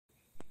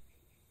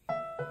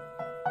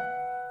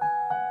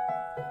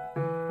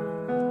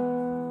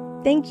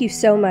Thank you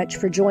so much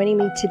for joining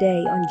me today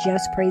on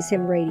Just Praise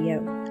Him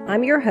Radio.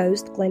 I'm your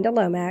host, Glenda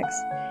Lomax,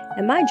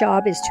 and my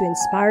job is to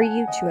inspire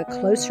you to a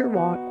closer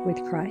walk with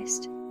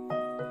Christ.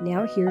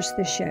 Now here's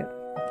the show.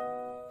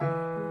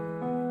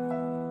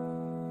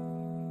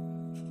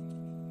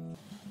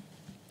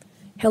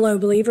 Hello,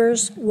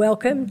 believers.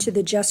 Welcome to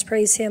the Just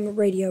Praise Him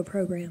radio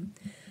program.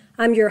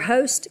 I'm your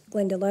host,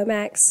 Glenda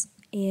Lomax,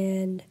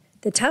 and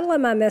the title of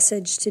my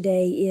message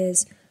today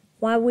is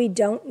Why We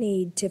Don't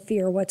Need to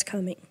Fear What's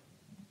Coming.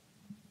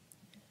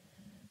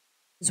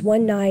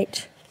 One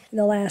night in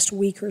the last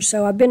week or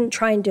so, I've been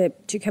trying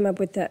to come up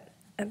with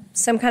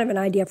some kind of an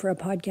idea for a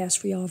podcast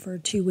for y'all for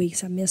 2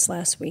 weeks. I missed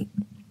last week.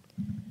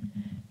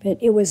 But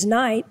it was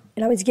night,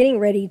 and I was getting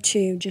ready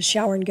to just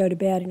shower and go to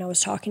bed, and I was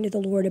talking to the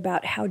Lord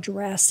about how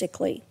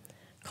drastically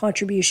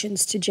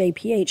contributions to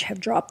JPH have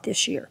dropped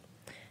this year.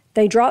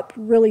 They dropped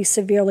really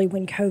severely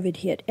when COVID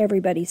hit.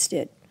 Everybody's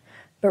did.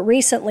 But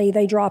recently,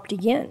 they dropped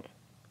again.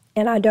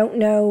 And I don't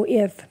know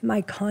if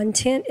my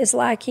content is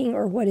lacking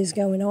or what is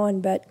going on,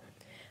 but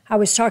I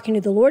was talking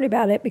to the Lord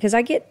about it because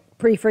I get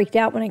pretty freaked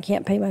out when I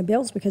can't pay my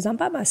bills because I'm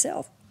by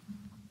myself.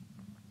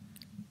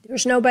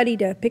 There's nobody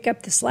to pick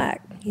up the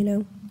slack, you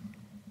know.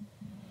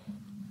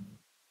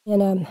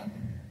 And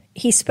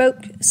he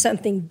spoke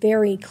something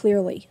very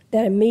clearly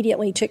that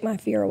immediately took my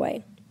fear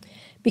away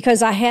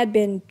because I had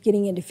been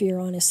getting into fear,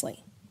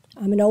 honestly.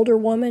 I'm an older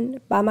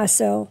woman by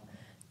myself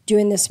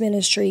doing this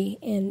ministry,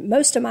 and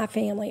most of my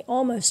family,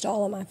 almost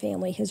all of my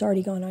family, has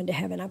already gone on to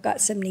heaven. I've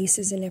got some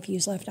nieces and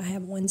nephews left. I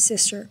have one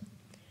sister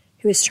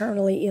who is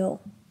terminally ill,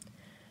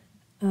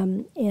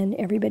 and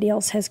everybody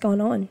else has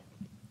gone on.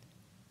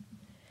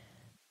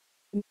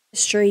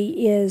 Ministry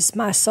is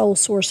my sole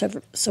source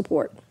of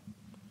support.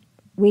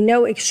 We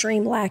know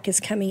extreme lack is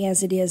coming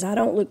as it is. I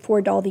don't look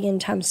forward to all the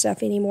end time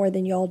stuff any more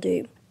than y'all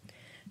do.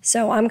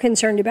 So I'm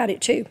concerned about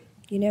it too,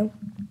 you know.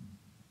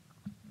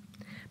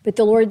 But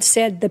the Lord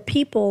said, the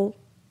people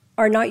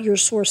are not your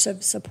source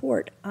of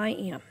support. I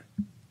am.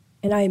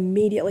 And I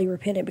immediately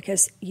repented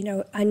because, you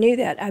know, I knew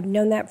that. I've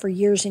known that for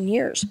years and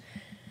years.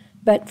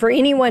 But for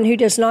anyone who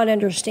does not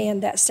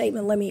understand that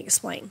statement, let me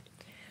explain.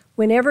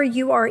 Whenever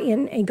you are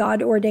in a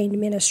God-ordained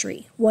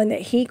ministry, one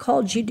that He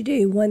called you to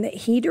do, one that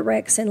He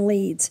directs and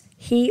leads,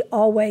 He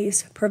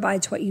always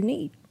provides what you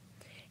need.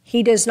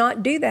 He does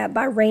not do that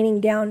by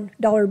raining down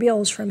dollar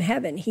bills from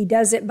heaven. He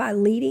does it by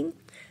leading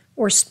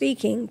or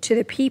speaking to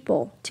the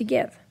people to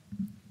give.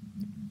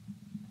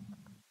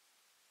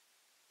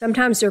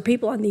 Sometimes there are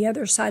people on the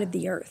other side of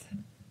the earth.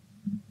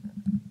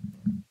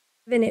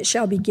 Then it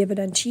shall be given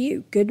unto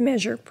you. Good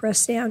measure,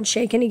 pressed down,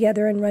 shaken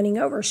together, and running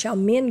over, shall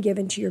men give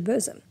into your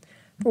bosom.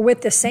 For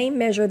with the same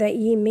measure that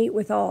ye meet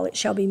withal, it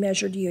shall be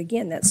measured to you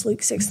again. That's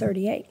Luke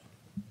 6:38.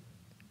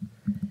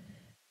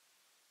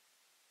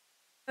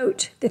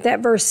 Note that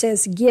verse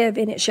says, give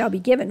and it shall be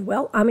given.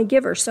 Well, I'm a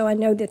giver, so I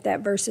know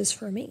that verse is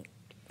for me.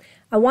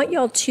 I want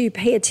y'all to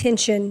pay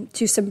attention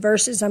to some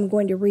verses I'm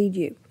going to read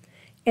you.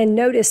 And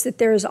notice that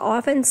there is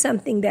often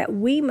something that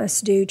we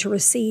must do to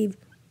receive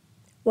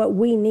what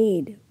we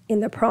need in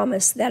the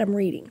promise that I'm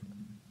reading,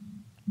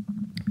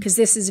 because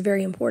this is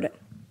very important.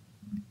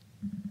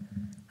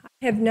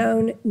 I have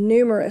known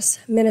numerous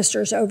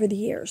ministers over the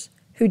years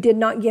who did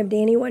not give to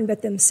anyone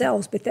but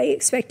themselves, but they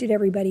expected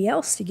everybody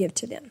else to give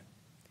to them.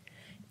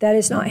 That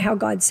is not how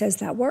God says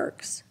that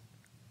works.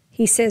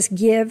 He says,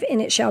 give and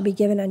it shall be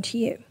given unto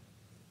you.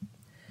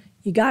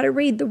 You got to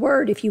read the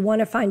word if you want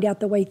to find out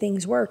the way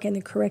things work and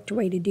the correct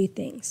way to do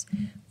things.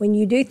 When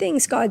you do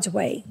things God's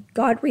way,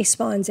 God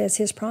responds as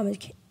His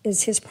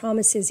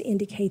promises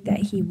indicate that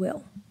He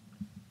will.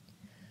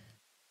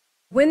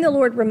 When the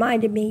Lord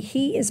reminded me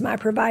He is my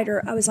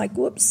provider, I was like,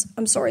 whoops,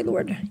 I'm sorry,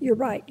 Lord. You're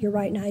right.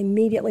 And I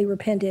immediately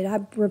repented.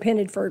 I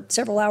repented for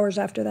several hours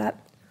after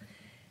that.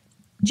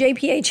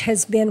 JPH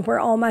has been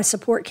where all my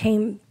support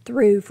came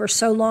through. For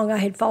so long, I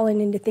had fallen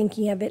into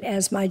thinking of it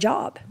as my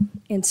job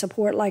and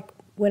support, like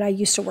when I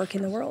used to work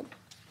in the world.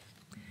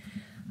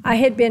 I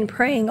had been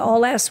praying all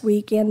last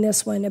week and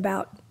this one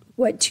about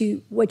what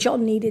y'all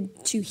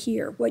needed to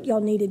hear, what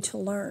y'all needed to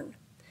learn.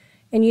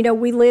 And you know,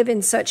 we live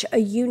in such a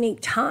unique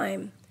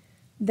time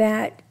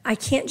that I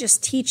can't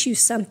just teach you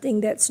something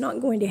that's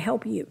not going to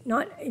help you.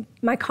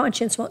 My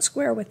conscience won't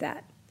square with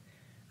that.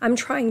 I'm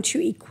trying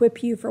to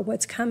equip you for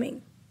what's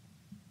coming,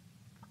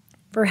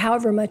 for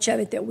however much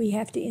of it that we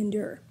have to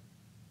endure.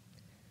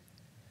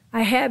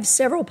 I have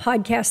several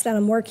podcasts that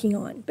I'm working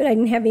on, but I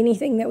didn't have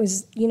anything that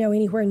was, you know,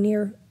 anywhere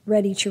near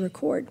ready to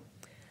record.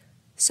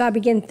 So I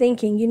began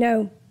thinking, you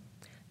know,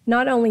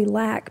 not only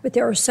lack, but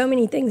there are so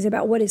many things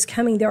about what is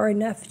coming that are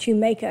enough to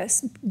make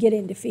us get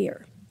into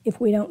fear if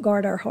we don't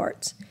guard our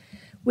hearts.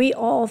 We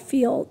all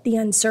feel the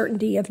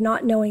uncertainty of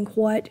not knowing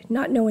what,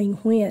 not knowing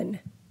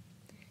when.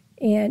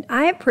 And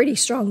I have pretty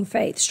strong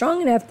faith,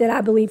 strong enough that I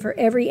believe for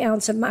every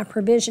ounce of my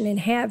provision, and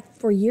have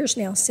for years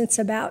now, since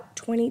about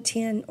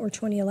 2010 or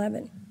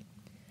 2011.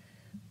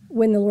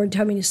 When the Lord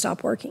told me to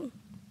stop working.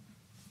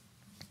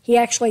 He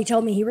actually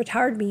told me He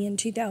retired me in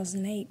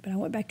 2008, but I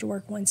went back to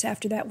work once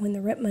after that when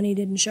the rent money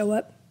didn't show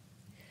up.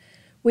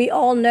 We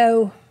all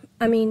know,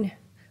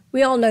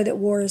 We all know that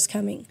war is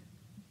coming.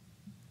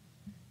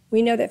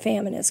 We know that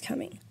famine is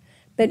coming.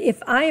 But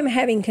if I am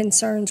having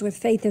concerns with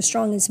faith as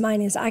strong as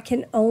mine is, I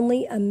can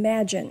only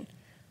imagine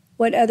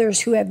what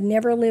others who have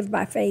never lived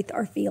by faith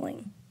are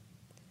feeling,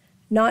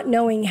 not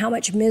knowing how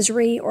much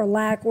misery or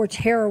lack or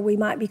terror we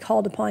might be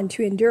called upon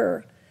to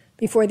endure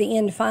before the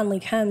end finally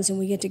comes and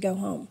we get to go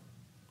home.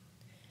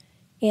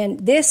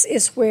 And this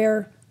is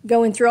where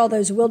going through all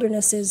those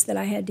wildernesses that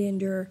I had to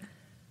endure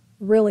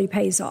really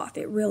pays off.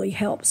 It really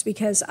helps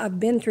because I've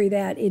been through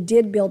that. It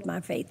did build my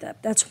faith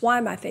up. That's why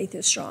my faith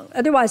is strong.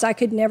 Otherwise, I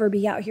could never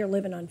be out here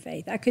living on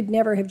faith. I could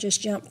never have just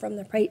jumped from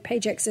the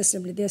paycheck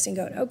system to this and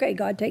going, okay,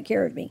 God, take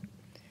care of me.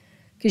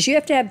 Because you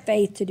have to have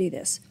faith to do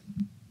this.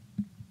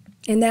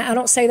 And that I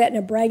don't say that in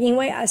a bragging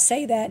way. I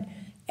say that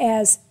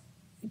as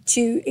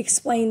to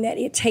explain that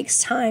it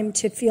takes time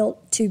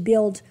to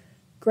build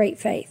great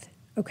faith.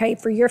 Okay,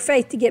 for your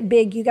faith to get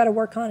big, you got to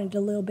work on it a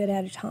little bit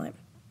at a time.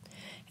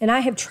 And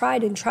I have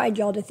tried,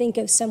 y'all, to think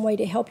of some way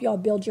to help y'all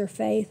build your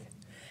faith.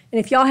 And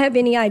if y'all have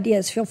any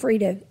ideas, feel free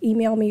to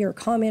email me or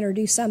comment or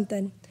do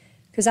something.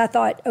 Because I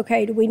thought,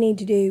 okay, do we need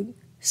to do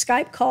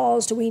Skype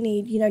calls? Do I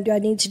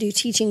need to do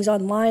teachings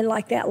online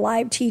like that,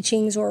 live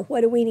teachings? Or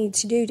what do we need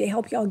to do to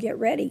help y'all get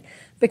ready?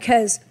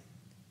 Because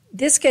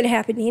this could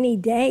happen any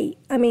day.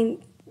 I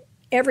mean,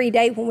 every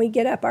day when we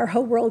get up, our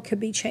whole world could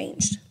be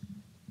changed.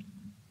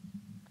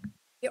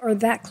 Or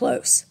that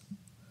close.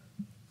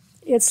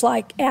 It's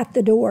like at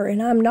the door,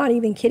 and I'm not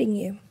even kidding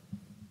you.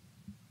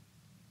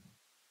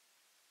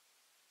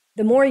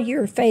 The more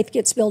your faith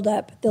gets built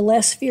up, the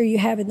less fear you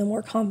have and the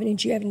more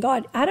confidence you have in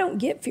God. I don't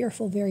get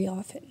fearful very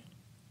often.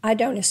 I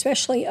don't,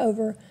 especially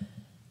over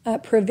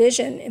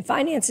provision and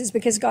finances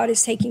because God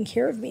has taken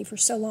care of me for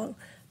so long.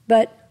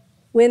 But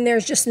when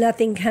there's just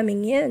nothing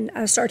coming in,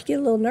 I start to get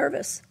a little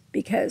nervous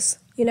because,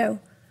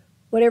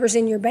 whatever's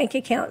in your bank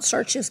account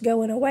starts just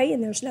going away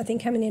and there's nothing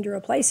coming in to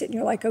replace it. And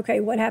you're like, okay,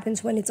 what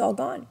happens when it's all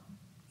gone?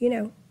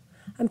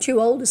 I'm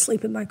too old to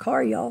sleep in my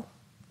car, y'all.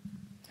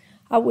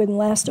 I wouldn't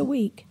last a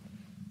week.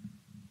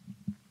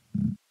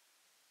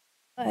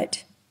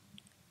 But,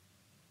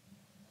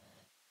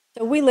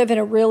 so we live in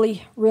a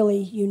really, really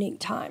unique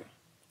time.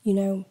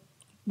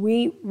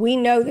 We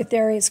know that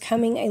there is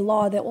coming a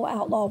law that will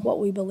outlaw what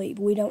we believe.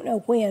 We don't know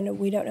when, or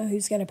we don't know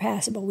who's going to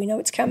pass it, but we know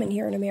it's coming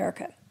here in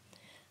America.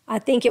 I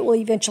think it will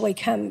eventually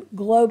come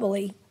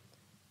globally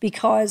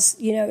because,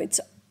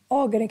 it's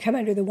all going to come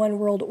under the one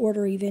world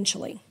order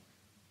eventually.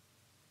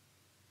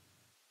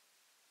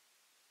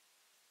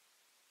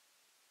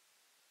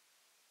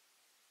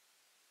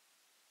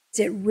 Is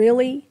it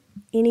really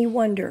any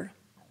wonder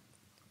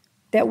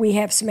that we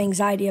have some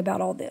anxiety about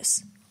all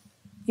this?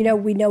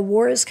 We know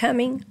war is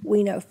coming.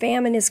 We know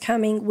famine is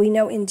coming. We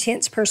know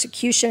intense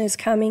persecution is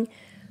coming.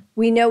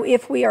 We know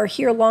if we are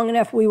here long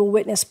enough, we will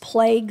witness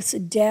plagues,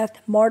 death,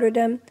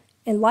 martyrdom,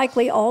 and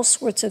likely all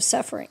sorts of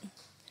suffering.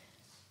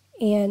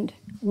 And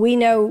we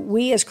know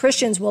we as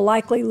Christians will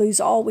likely lose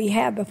all we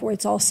have before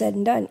it's all said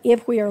and done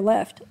if we are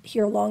left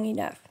here long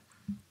enough.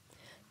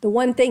 The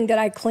one thing that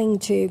I cling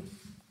to,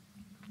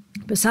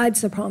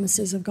 besides the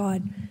promises of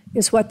God,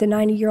 is what the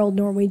 90-year-old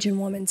Norwegian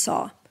woman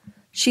saw.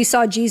 She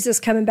saw Jesus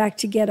coming back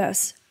to get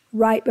us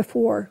right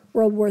before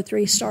World War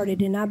III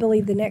started, and I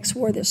believe the next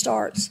war that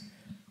starts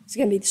is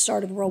going to be the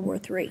start of World War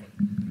III.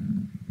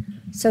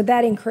 So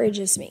that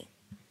encourages me.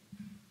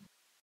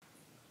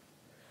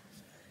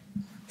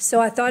 So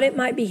I thought it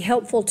might be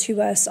helpful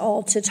to us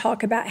all to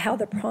talk about how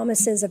the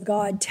promises of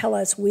God tell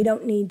us we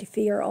don't need to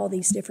fear all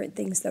these different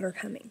things that are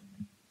coming.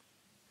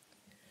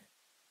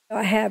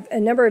 I have a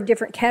number of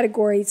different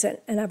categories,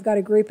 and I've got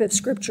a group of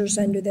scriptures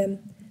under them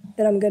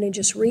that I'm going to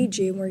just read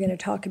you and we're going to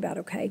talk about,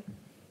 okay?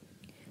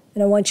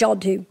 And I want y'all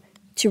to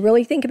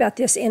really think about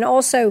this and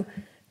also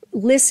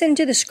listen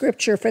to the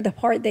scripture for the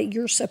part that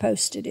you're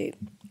supposed to do,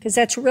 because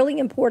that's really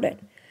important.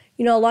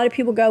 A lot of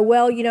people go,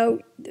 well,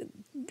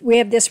 we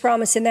have this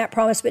promise and that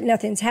promise, but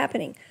nothing's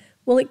happening.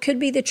 Well, it could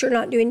be that you're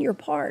not doing your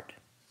part.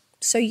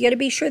 So you got to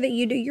be sure that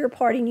you do your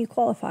part and you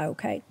qualify,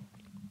 okay?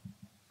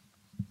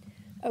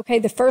 Okay,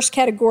 the first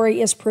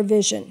category is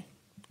provision,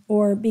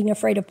 or being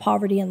afraid of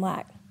poverty and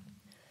lack.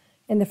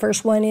 And the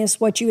first one is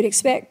what you would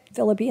expect,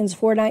 Philippians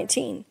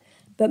 4:19.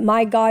 But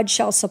my God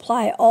shall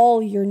supply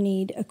all your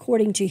need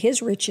according to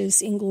his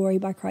riches in glory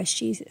by Christ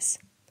Jesus.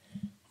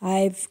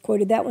 I've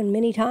quoted that one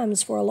many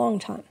times for a long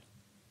time.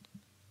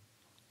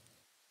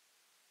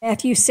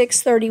 Matthew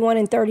 6:31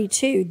 and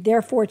 32.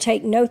 Therefore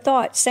take no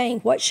thought, saying,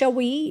 what shall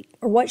we eat?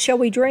 Or what shall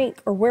we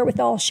drink? Or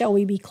wherewithal shall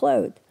we be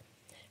clothed?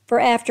 For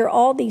after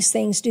all these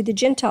things do the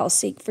Gentiles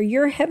seek. For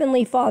your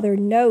heavenly Father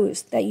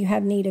knows that you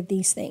have need of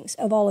these things,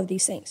 of all of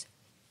these things.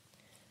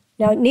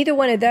 Now, neither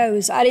one of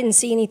those, I didn't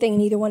see anything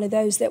in either one of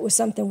those that was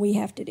something we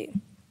have to do.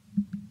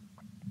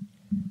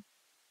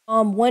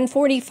 Psalm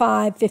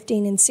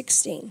 145:15 and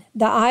 16.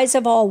 The eyes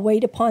of all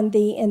wait upon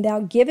thee, and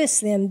thou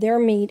givest them their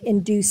meat in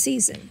due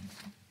season.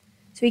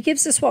 So he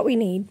gives us what we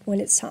need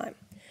when it's time.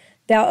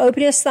 Thou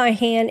openest thy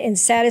hand and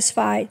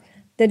satisfy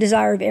the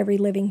desire of every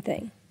living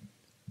thing.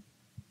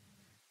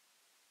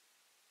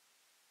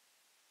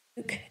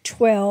 Luke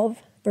 12,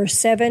 verse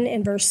 7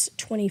 and verse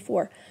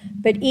 24.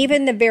 But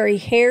even the very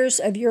hairs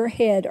of your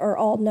head are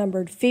all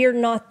numbered. Fear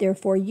not,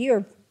 therefore,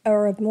 you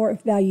are of more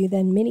value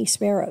than many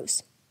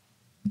sparrows.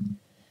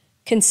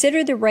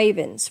 Consider the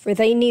ravens, for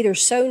they neither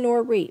sow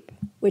nor reap,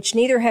 which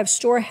neither have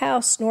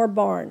storehouse nor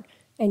barn,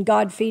 and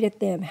God feedeth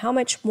them. How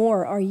much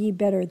more are ye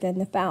better than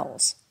the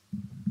fowls?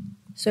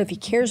 So if he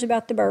cares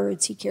about the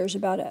birds, he cares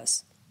about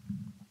us.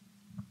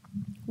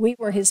 We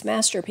were his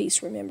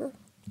masterpiece, remember?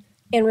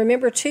 And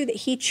remember, too, that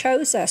he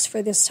chose us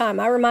for this time.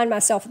 I remind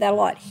myself of that a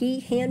lot.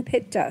 He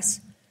handpicked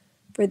us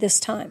for this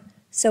time.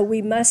 So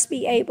we must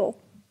be able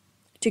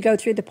to go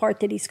through the part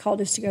that he's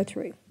called us to go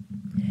through.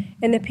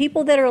 And the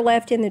people that are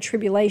left in the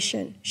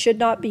tribulation should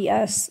not be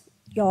us,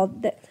 y'all.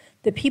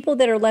 The people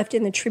that are left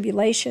in the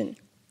tribulation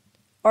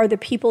are the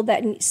people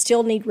that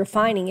still need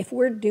refining. If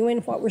we're doing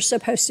what we're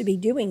supposed to be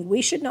doing,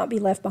 we should not be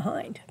left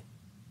behind.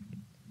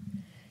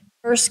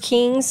 1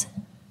 Kings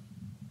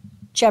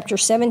chapter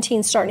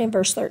 17, starting in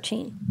verse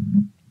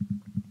 13.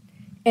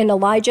 And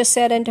Elijah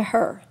said unto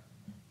her,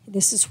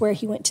 this is where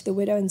he went to the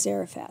widow in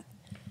Zarephath,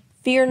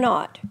 fear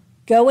not,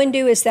 go and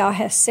do as thou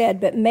hast said,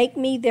 but make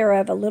me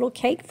thereof a little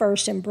cake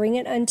first, and bring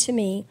it unto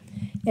me,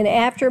 and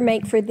after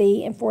make for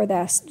thee and for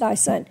thy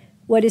son.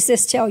 What does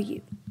this tell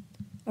you?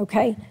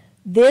 Okay,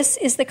 this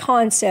is the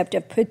concept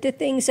of put the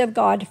things of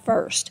God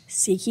first.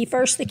 Seek ye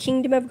first the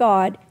kingdom of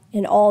God,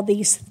 and all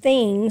these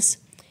things,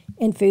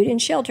 and food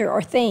and shelter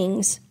are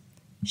things,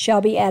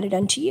 shall be added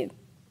unto you.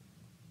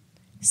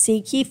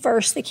 Seek ye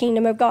first the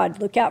kingdom of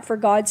God. Look out for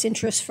God's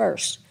interests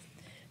first.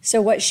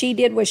 So what she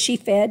did was she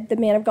fed the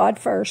man of God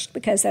first,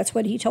 because that's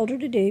what he told her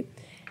to do.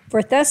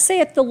 For thus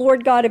saith the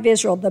Lord God of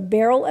Israel, the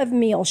barrel of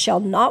meal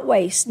shall not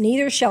waste,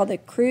 neither shall the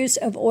cruse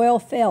of oil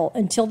fail,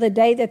 until the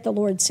day that the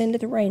Lord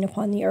sendeth rain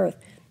upon the earth.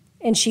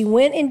 And she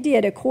went and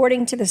did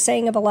according to the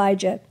saying of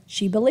Elijah.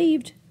 She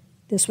believed.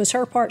 This was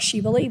her part. She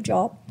believed,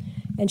 y'all.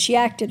 And she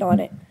acted on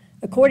it.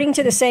 According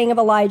to the saying of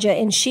Elijah,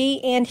 and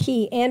she and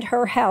he and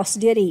her house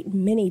did eat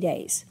many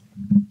days.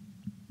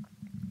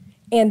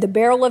 And the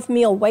barrel of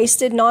meal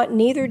wasted not,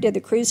 neither did the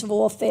cruse of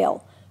oil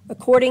fail.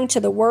 According to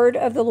the word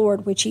of the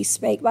Lord, which he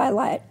spake by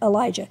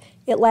Elijah,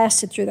 it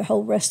lasted through the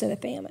whole rest of the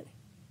famine.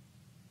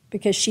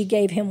 Because she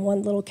gave him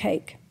one little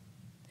cake.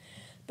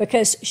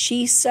 Because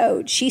she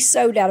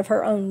sowed out of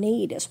her own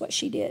need is what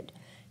she did.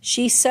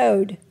 She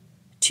sowed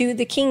to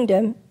the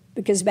kingdom,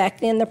 because back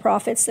then the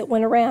prophets that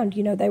went around,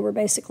 they were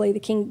basically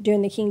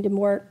doing the kingdom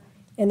work,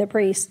 and the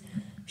priests.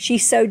 She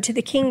sowed to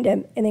the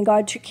kingdom, and then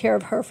God took care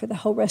of her for the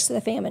whole rest of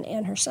the famine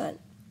and her son.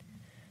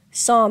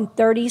 Psalm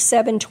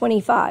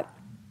 37:25.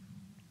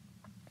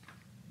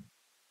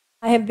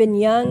 I have been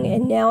young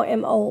and now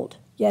am old,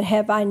 yet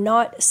have I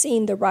not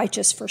seen the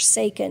righteous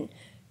forsaken,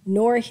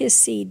 nor his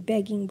seed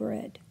begging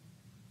bread.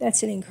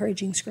 That's an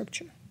encouraging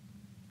scripture.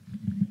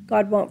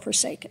 God won't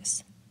forsake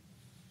us.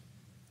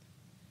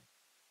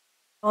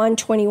 John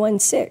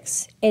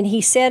 21:6. And he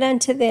said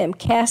unto them,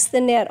 cast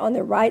the net on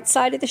the right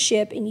side of the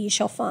ship, and ye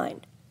shall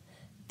find.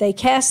 They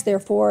cast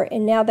therefore,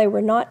 and now they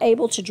were not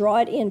able to draw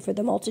it in for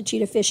the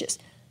multitude of fishes.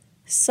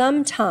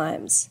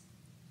 Sometimes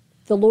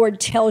the Lord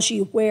tells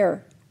you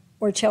where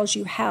or tells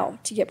you how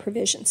to get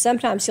provision.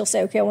 Sometimes he'll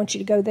say, okay, I want you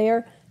to go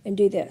there and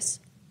do this.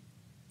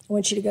 I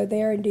want you to go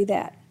there and do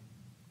that.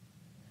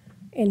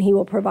 And he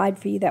will provide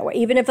for you that way.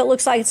 Even if it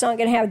looks like it's not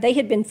going to happen. They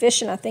had been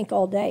fishing, I think,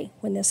 all day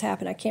when this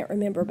happened. I can't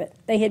remember, but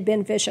they had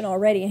been fishing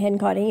already and hadn't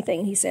caught anything.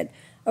 And he said,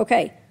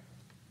 okay,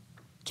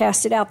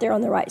 cast it out there on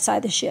the right side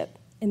of the ship.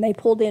 And they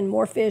pulled in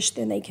more fish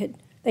than they could.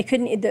 They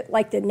couldn't,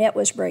 like the net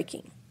was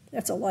breaking.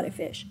 That's a lot of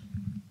fish.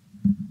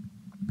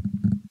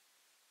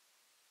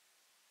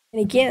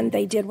 And again,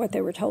 they did what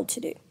they were told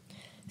to do.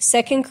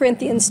 2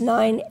 Corinthians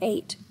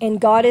 9:8. And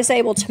God is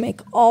able to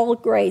make all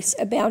grace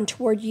abound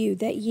toward you,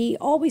 that ye,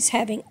 always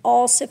having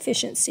all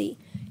sufficiency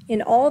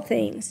in all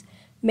things,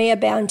 may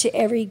abound to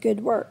every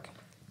good work.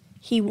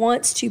 He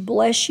wants to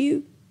bless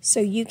you so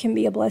you can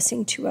be a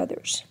blessing to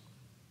others.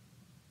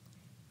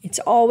 It's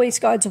always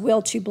God's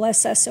will to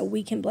bless us so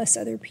we can bless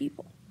other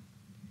people.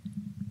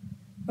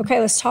 Okay,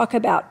 let's talk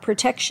about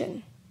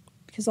protection,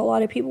 because a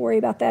lot of people worry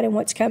about that and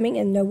what's coming,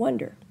 and no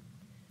wonder.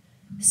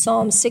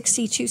 Psalm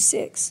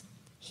 62:6.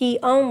 He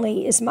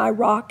only is my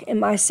rock and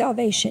my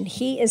salvation.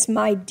 He is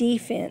my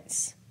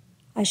defense.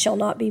 I shall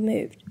not be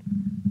moved.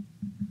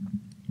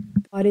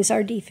 God is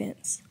our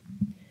defense.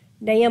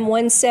 Nahum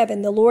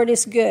 1:7. The Lord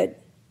is good,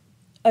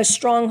 a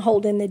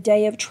stronghold in the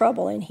day of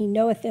trouble, and he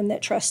knoweth them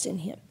that trust in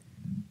him.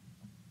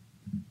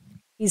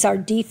 He's our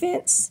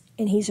defense,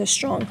 and he's a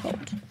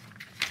stronghold.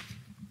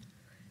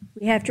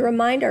 We have to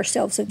remind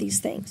ourselves of these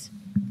things.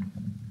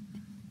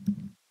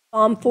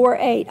 Psalm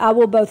 4:8, I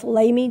will both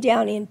lay me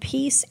down in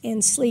peace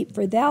and sleep,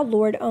 for thou,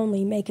 Lord,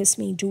 only makest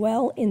me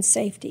dwell in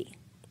safety.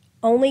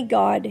 Only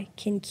God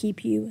can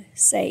keep you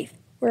safe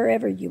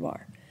wherever you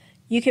are.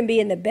 You can be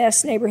in the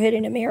best neighborhood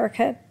in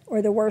America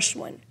or the worst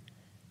one,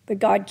 but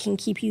God can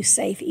keep you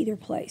safe either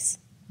place.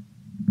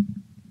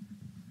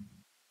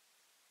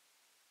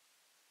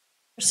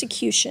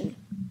 Persecution.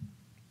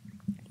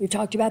 We've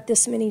talked about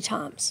this many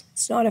times.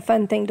 It's not a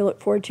fun thing to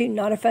look forward to,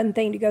 not a fun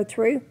thing to go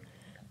through.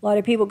 A lot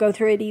of people go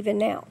through it even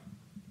now.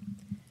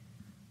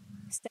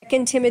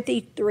 2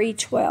 Timothy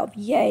 3:12,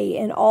 yea,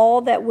 and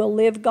all that will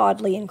live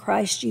godly in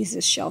Christ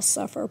Jesus shall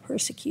suffer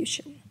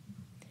persecution.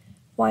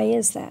 Why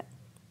is that?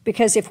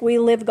 Because if we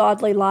live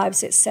godly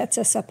lives, it sets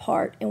us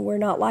apart, and we're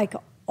not like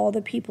all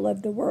the people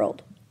of the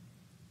world.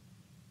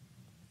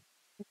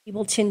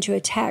 People tend to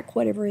attack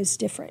whatever is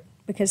different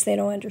because they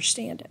don't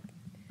understand it.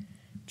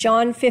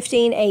 John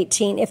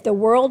 15:18, if the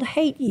world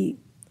hate you,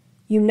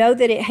 you know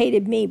that it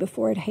hated me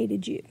before it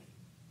hated you.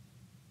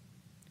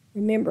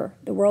 Remember,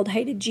 the world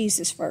hated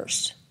Jesus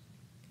first.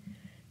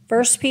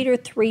 1 Peter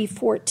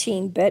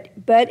 3:14,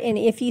 but and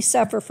if ye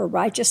suffer for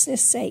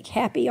righteousness' sake,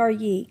 happy are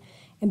ye,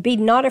 and be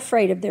not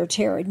afraid of their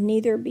terror,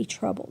 neither be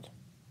troubled.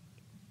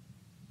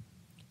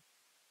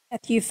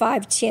 Matthew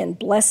 5:10,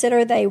 blessed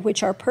are they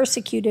which are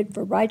persecuted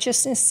for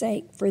righteousness'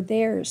 sake, for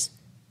theirs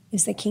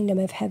is the kingdom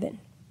of heaven.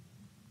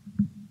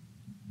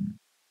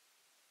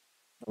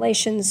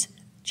 Galatians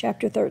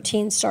chapter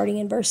 13, starting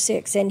in verse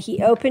 6, and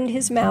he opened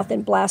his mouth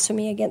in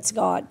blasphemy against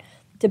God,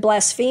 to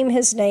blaspheme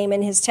his name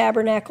and his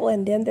tabernacle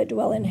and them that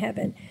dwell in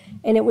heaven.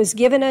 And it was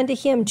given unto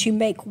him to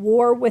make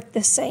war with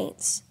the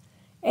saints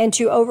and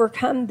to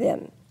overcome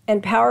them.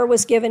 And power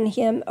was given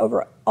him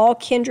over all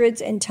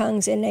kindreds and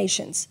tongues and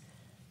nations.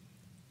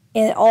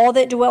 And all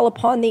that dwell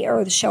upon the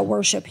earth shall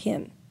worship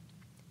him,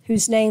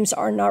 whose names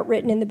are not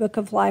written in the book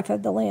of life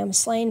of the Lamb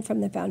slain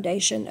from the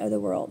foundation of the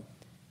world.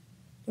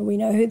 And we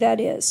know who that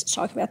is. It's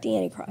talking about the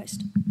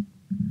Antichrist.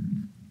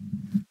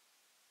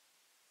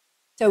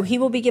 So he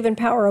will be given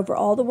power over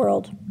all the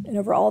world and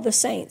over all the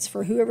saints.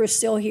 For whoever is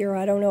still here,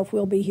 I don't know if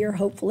we'll be here,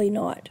 hopefully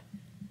not.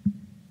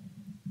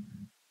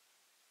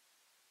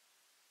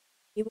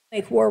 He will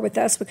make war with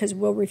us because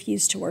we'll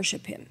refuse to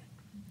worship him.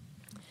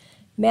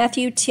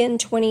 Matthew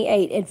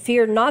 10:28, and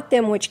fear not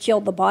them which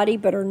kill the body,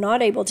 but are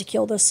not able to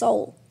kill the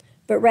soul,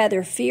 but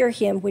rather fear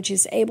him which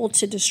is able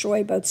to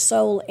destroy both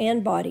soul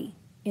and body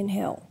in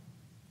hell.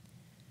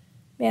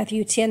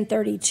 Matthew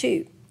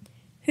 10:32,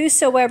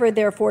 whosoever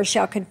therefore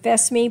shall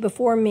confess me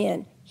before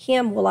men,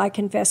 him will I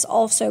confess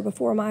also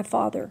before my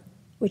Father,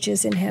 which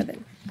is in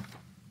heaven.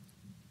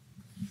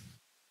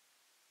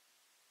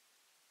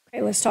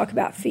 Okay, let's talk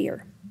about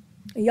fear.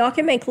 Y'all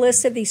can make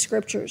lists of these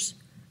scriptures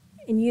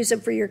and use them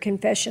for your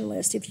confession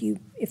list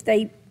if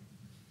they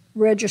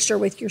register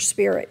with your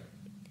spirit.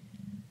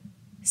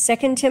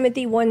 2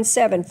 Timothy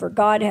 1:7, for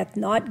God hath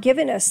not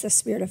given us the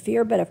spirit of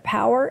fear, but of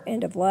power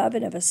and of love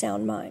and of a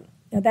sound mind.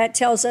 Now that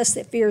tells us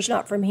that fear is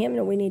not from him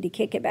and we need to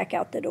kick it back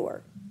out the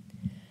door.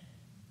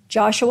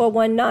 Joshua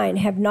 1:9,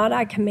 have not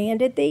I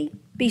commanded thee?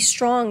 Be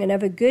strong and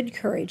of a good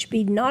courage.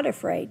 Be not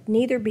afraid,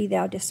 neither be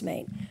thou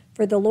dismayed.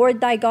 For the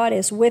Lord thy God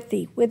is with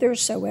thee,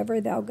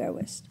 whithersoever thou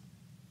goest.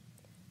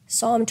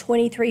 Psalm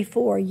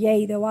 23:4,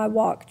 yea, though I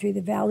walk through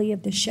the valley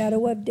of the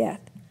shadow of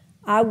death,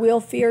 I will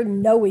fear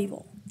no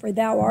evil, for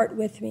thou art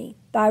with me.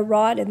 Thy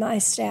rod and thy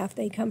staff,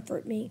 they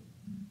comfort me.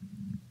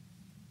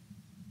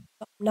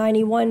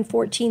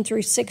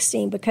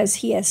 91:14-16, because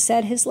he has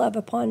set his love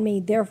upon me,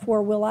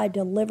 therefore will I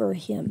deliver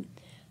him.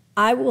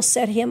 I will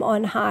set him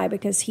on high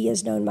because he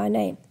has known my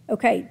name.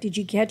 Okay, did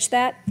you catch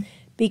that?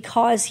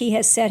 Because he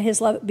has set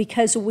his love,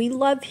 because we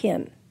love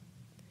him,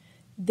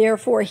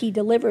 therefore he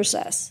delivers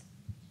us.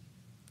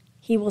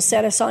 He will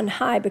set us on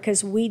high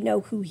because we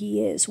know who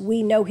he is.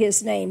 We know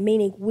his name,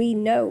 meaning we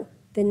know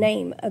the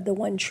name of the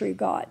one true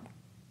God.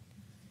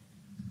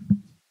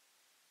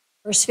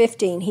 Verse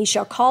 15, he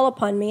shall call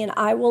upon me and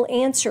I will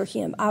answer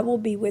him. I will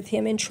be with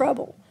him in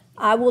trouble.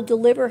 I will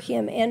deliver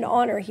him and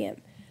honor him.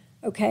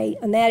 Okay,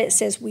 and that it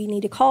says we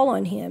need to call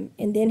on him,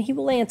 and then he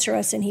will answer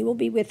us, and he will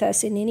be with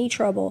us in any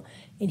trouble,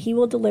 and he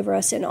will deliver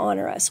us and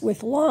honor us.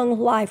 With long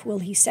life will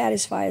he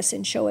satisfy us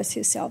and show us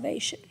his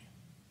salvation.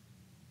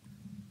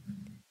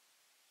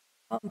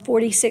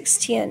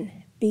 46:10,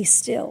 be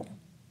still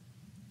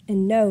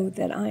and know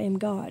that I am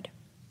God.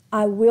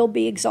 I will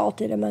be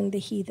exalted among the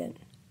heathen.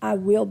 I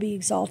will be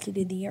exalted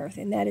in the earth.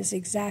 And that is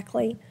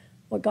exactly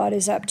what God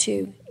is up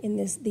to in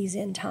these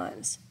end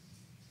times.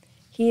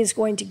 He is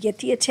going to get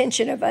the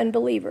attention of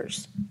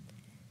unbelievers,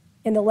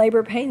 and the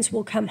labor pains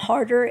will come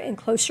harder and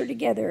closer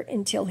together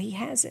until he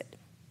has it.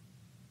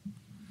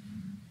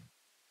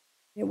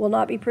 It will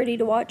not be pretty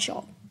to watch,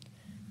 y'all.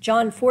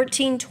 John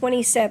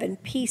 14:27,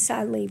 peace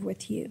I leave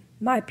with you.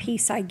 My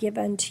peace I give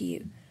unto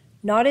you.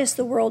 Not as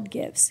the world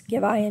gives,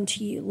 give I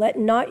unto you. Let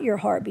not your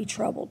heart be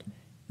troubled,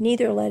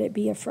 neither let it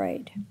be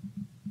afraid.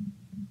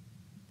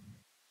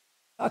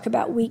 Talk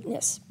about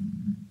weakness.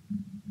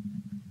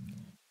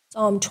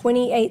 Psalm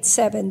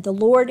 28:7, the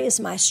Lord is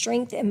my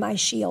strength and my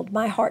shield.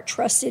 My heart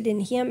trusted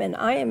in him, and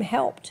I am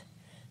helped.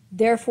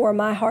 Therefore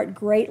my heart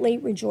greatly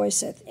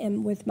rejoiceth,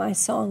 and with my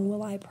song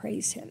will I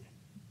praise him.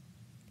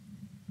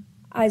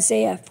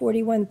 Isaiah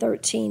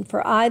 41:13,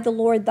 for I, the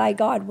Lord thy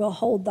God, will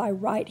hold thy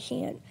right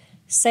hand,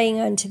 saying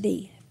unto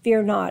thee,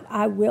 fear not,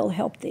 I will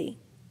help thee.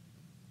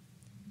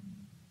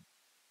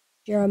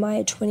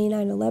 Jeremiah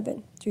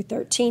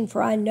 29:11-13,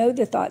 for I know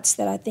the thoughts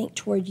that I think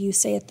toward you,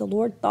 saith the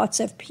Lord,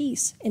 thoughts of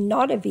peace and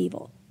not of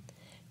evil,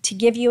 to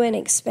give you an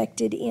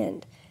expected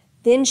end.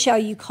 Then shall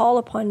you call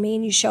upon me,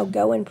 and you shall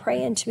go and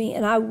pray unto me,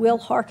 and I will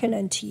hearken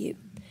unto you.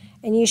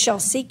 And you shall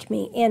seek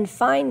me and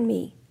find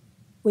me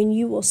when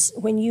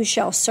you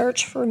shall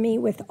search for me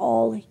with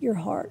all your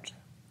heart.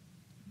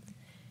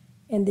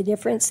 And the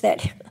difference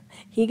that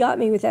he got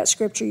me with that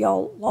scripture,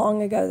 y'all,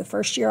 long ago, the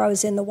first year I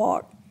was in the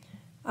walk.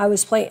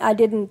 I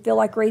didn't feel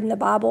like reading the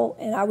Bible,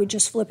 and I would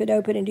just flip it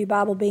open and do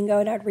Bible bingo,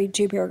 and I'd read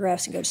 2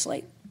 paragraphs and go to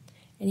sleep.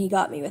 And he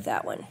got me with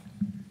that one.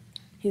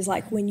 He's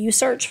like, when you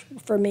search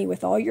for me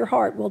with all your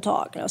heart, we'll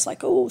talk. And I was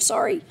like, oh,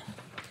 sorry.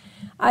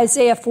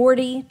 Isaiah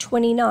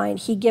 40:29,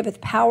 he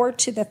giveth power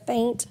to the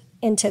faint,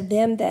 and to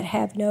them that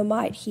have no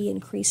might he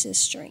increases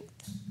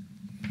strength.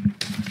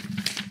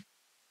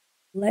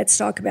 Let's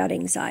talk about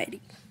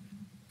anxiety.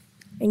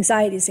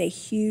 Anxiety is a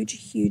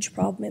huge, huge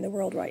problem in the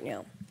world right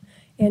now,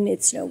 and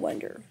it's no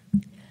wonder.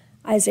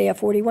 Isaiah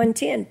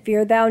 41:10,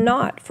 fear thou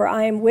not, for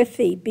I am with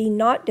thee. Be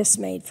not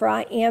dismayed, for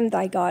I am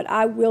thy God.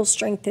 I will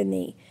strengthen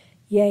thee.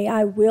 Yea,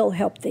 I will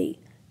help thee.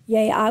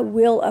 Yea, I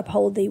will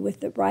uphold thee with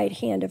the right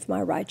hand of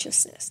my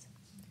righteousness.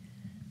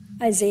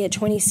 Isaiah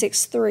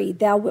 26:3,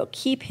 thou wilt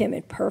keep him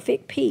in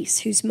perfect peace,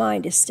 whose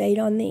mind is stayed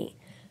on thee,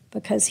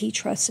 because he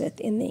trusteth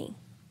in thee.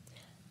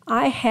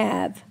 I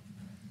have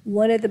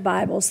one of the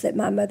Bibles that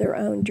my mother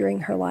owned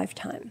during her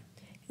lifetime.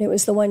 And it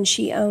was the one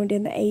she owned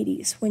in the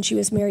 80s when she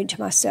was married to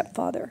my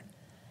stepfather.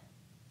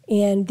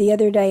 And the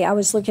other day I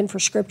was looking for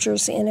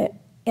scriptures in it,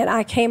 and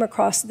I came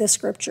across this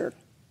scripture,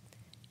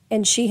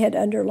 and she had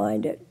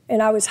underlined it.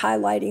 And I was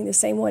highlighting the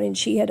same one, and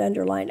she had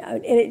underlined it.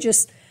 And it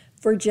just,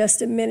 for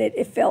just a minute,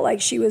 it felt like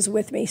she was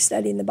with me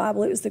studying the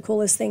Bible. It was the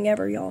coolest thing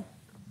ever, y'all.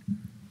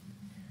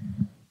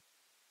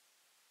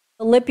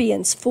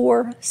 Philippians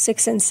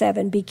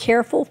 4:6-7, be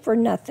careful for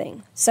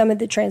nothing. Some of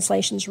the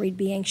translations read,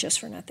 be anxious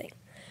for nothing.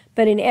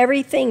 But in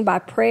everything by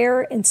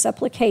prayer and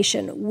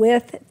supplication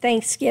with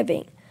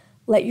thanksgiving,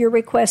 let your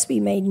requests be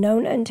made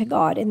known unto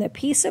God, and the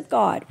peace of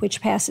God, which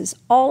passes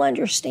all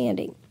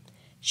understanding,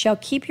 shall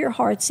keep your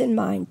hearts and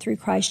mind through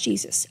Christ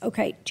Jesus.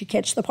 Okay, did you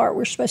catch the part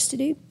we're supposed to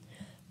do?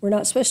 We're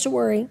not supposed to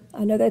worry.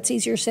 I know that's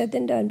easier said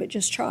than done, but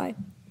just try.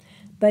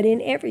 But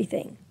in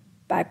everything,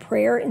 by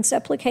prayer and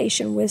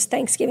supplication with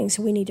thanksgiving.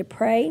 So we need to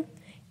pray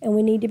and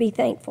we need to be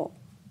thankful.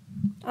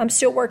 I'm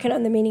still working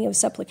on the meaning of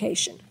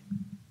supplication.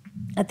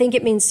 I think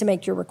it means to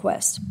make your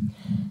request.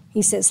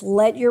 He says,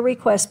 let your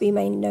request be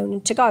made known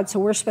to God. So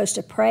we're supposed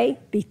to pray,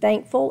 be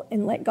thankful,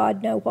 and let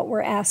God know what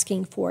we're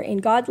asking for.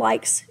 And God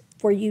likes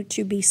for you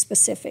to be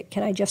specific.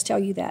 Can I just tell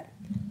you that?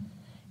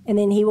 And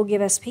then he will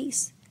give us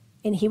peace,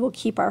 and he will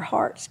keep our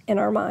hearts and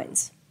our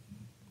minds.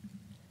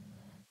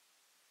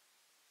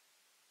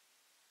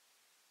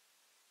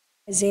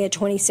 Isaiah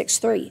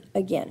 26:3,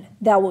 again,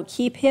 thou wilt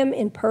keep him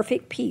in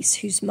perfect peace,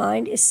 whose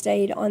mind is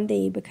stayed on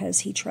thee, because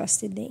he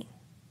trusted thee.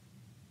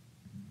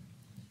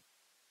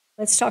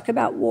 Let's talk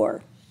about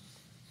war.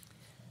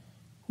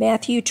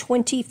 Matthew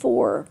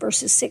 24,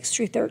 verses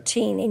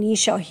 6-13, and ye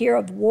shall hear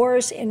of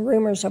wars and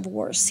rumors of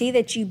wars. See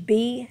that you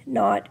be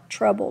not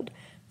troubled,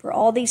 for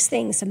all these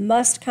things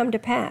must come to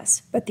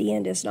pass, but the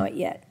end is not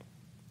yet.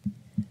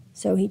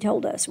 So he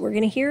told us, we're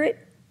going to hear it.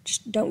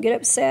 Just don't get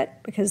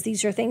upset, because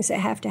these are things that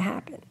have to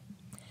happen.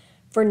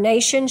 For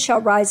nation shall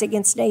rise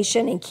against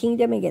nation, and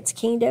kingdom against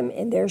kingdom,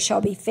 and there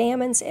shall be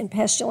famines and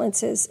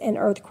pestilences and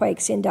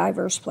earthquakes in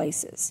divers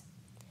places.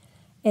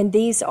 And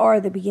these are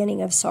the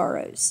beginning of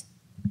sorrows.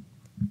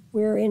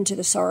 We're into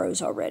the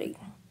sorrows already.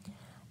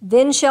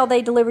 Then shall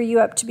they deliver you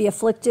up to be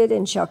afflicted,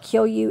 and shall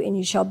kill you, and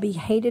you shall be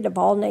hated of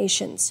all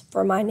nations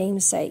for my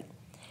name's sake.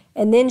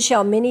 And then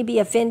shall many be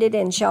offended,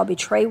 and shall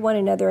betray one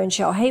another, and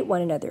shall hate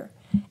one another.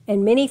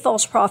 And many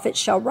false prophets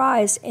shall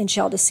rise, and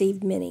shall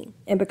deceive many.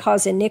 And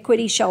because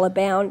iniquity shall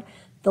abound,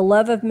 the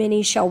love of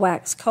many shall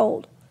wax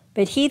cold.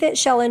 But he that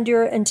shall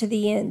endure unto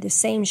the end, the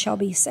same shall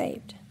be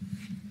saved.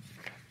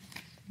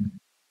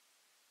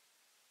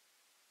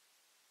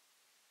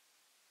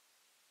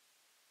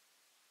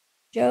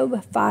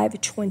 Job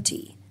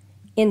 5:20.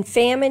 In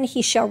famine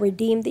he shall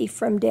redeem thee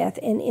from death,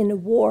 and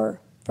in war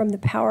from the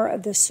power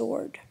of the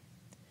sword.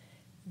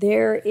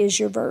 There is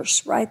your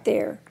verse right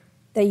there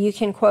that you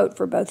can quote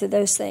for both of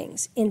those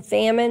things. In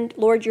famine,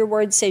 Lord, your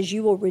word says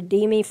you will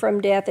redeem me from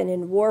death, and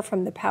in war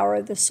from the power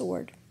of the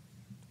sword.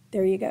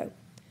 There you go.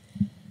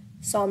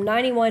 Psalm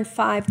 91,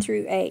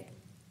 5-8.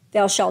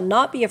 Thou shalt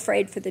not be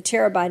afraid for the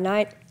terror by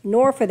night,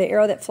 nor for the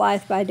arrow that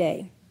flieth by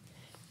day,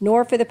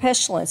 nor for the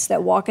pestilence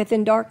that walketh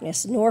in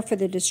darkness, nor for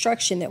the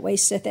destruction that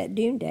wasteth at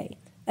noonday.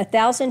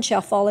 1,000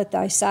 shall fall at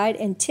thy side,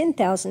 and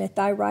 10,000 at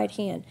thy right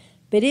hand,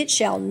 but it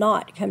shall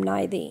not come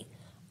nigh thee.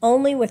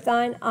 Only with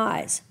thine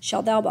eyes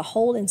shalt thou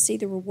behold and see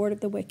the reward of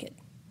the wicked.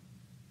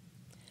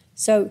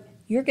 So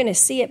you're going to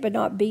see it but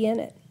not be in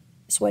it.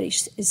 That's what he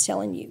is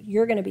telling you.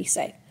 You're going to be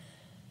safe.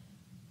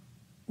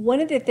 One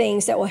of the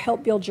things that will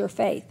help build your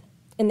faith,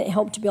 and that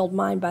helped to build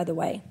mine, by the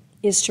way,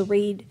 is to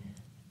read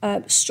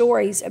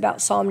stories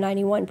about Psalm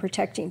 91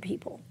 protecting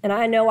people. And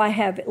I know I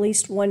have at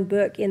least one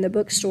book in the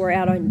bookstore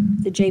out on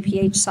the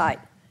JPH site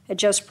at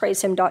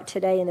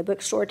justpraisehim.today in the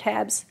bookstore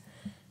tabs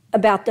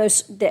about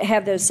those that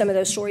have some of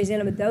those stories in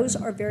them. But those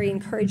are very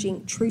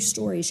encouraging, true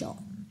stories, y'all.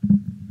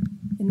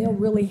 And they'll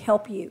really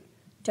help you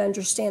to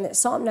understand that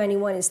Psalm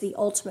 91 is the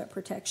ultimate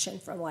protection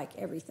from like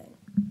everything.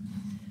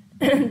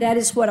 That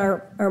is what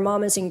our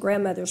mamas and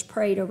grandmothers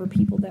prayed over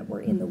people that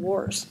were in the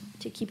wars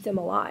to keep them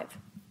alive.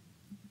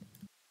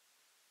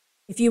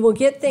 If you will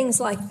get things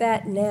like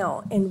that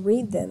now and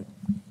read them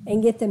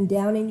and get them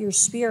down in your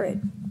spirit,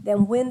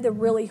 then when the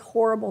really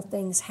horrible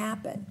things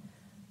happen,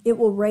 it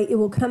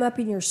will come up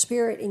in your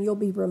spirit and you'll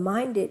be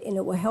reminded, and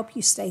it will help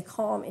you stay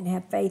calm and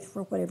have faith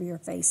for whatever you're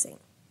facing.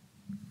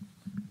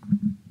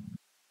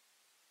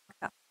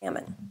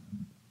 Famine.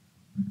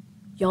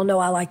 Y'all know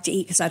I like to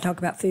eat because I talk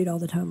about food all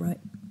the time, right?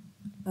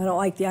 I don't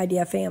like the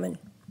idea of famine.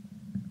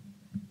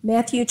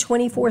 Matthew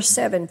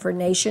 24:7, for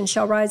nation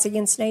shall rise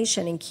against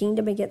nation, and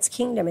kingdom against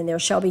kingdom, and there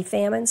shall be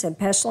famines and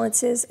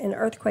pestilences and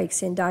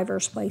earthquakes in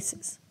diverse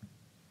places.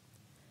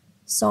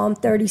 Psalm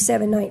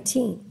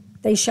 37:19,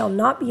 they shall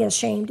not be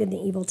ashamed in the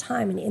evil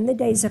time, and in the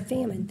days of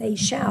famine they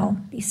shall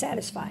be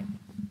satisfied.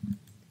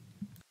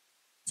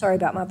 Sorry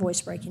about my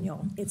voice breaking,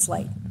 y'all. It's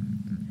late.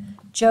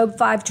 Job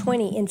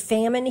 5:20, in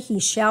famine he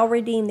shall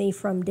redeem thee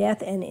from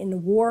death, and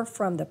in war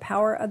from the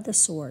power of the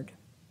sword.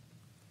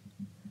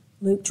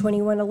 Luke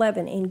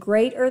 21:11, in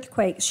great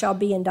earthquakes shall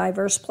be in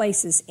diverse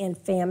places, in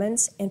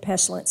famines and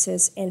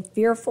pestilences, and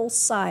fearful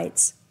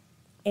sights,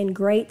 and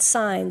great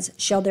signs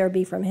shall there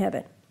be from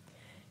heaven.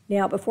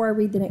 Now, before I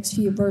read the next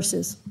few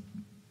verses,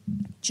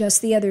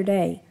 just the other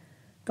day,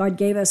 God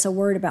gave us a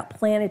word about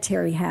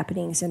planetary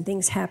happenings and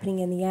things happening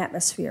in the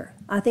atmosphere.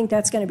 I think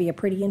that's going to be a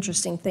pretty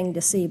interesting thing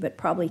to see, but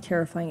probably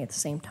terrifying at the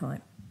same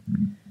time.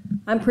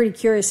 I'm pretty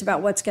curious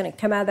about what's going to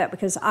come out of that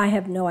because I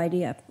have no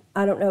idea.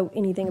 I don't know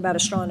anything about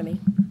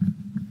astronomy.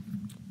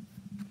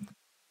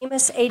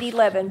 Amos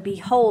 8:11,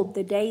 behold,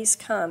 the days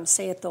come,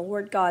 saith the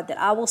Lord God, that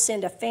I will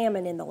send a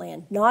famine in the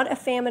land, not a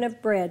famine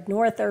of bread,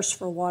 nor a thirst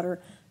for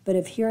water, but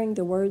of hearing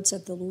the words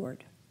of the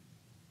Lord.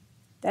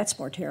 That's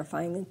more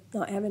terrifying than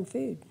not having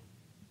food.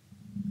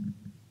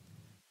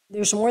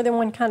 There's more than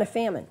one kind of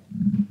famine.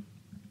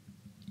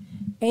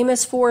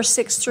 Amos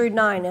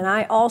 4:6-9, and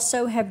I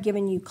also have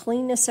given you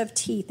cleanness of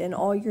teeth in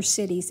all your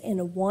cities, and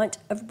a want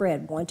of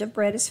bread. Want of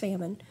bread is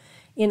famine.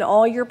 In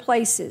all your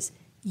places.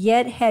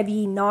 Yet have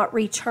ye not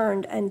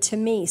returned unto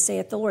me,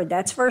 saith the Lord.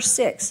 That's verse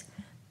 6.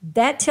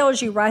 That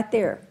tells you right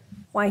there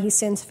why he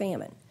sends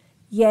famine.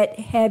 Yet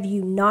have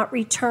you not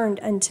returned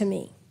unto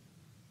me.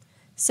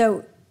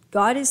 So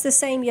God is the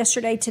same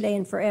yesterday, today,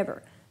 and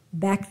forever.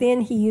 Back then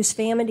he used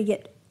famine to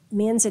get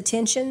men's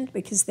attention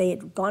because they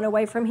had gone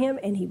away from him,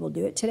 and he will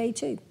do it today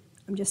too.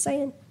 I'm just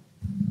saying.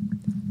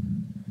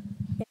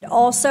 And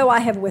also I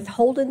have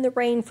withholden the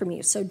rain from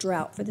you, so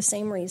drought for the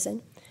same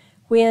reason.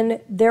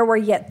 When there were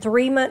yet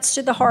 3 months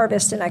to the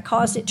harvest, and I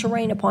caused it to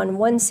rain upon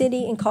one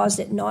city and caused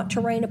it not to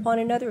rain upon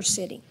another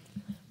city.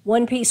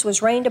 One piece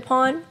was rained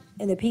upon,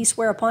 and the piece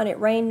whereupon it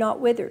rained not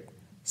withered.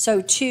 So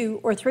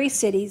 2 or 3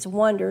 cities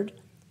wandered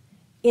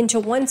into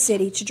one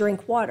city to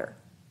drink water,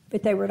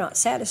 but they were not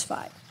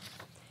satisfied.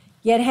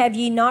 Yet have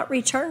ye not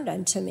returned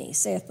unto me,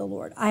 saith the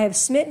Lord. I have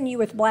smitten you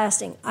with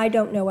blasting. I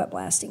don't know what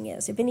blasting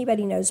is. If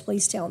anybody knows,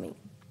 please tell me.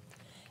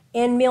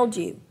 And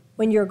mildew.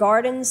 When your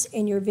gardens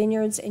and your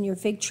vineyards and your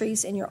fig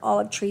trees and your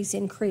olive trees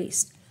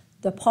increased,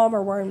 the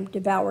palmer worm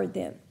devoured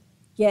them.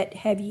 Yet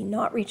have ye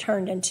not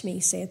returned unto me,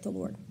 saith the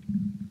Lord.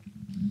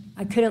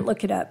 I couldn't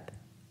look it up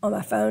on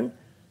my phone.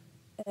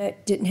 I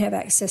didn't have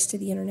access to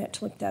the internet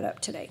to look that up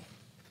today.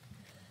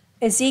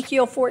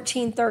 Ezekiel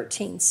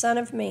 14:13, Son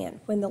of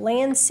man, when the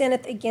land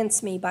sinneth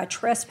against me by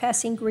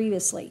trespassing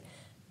grievously,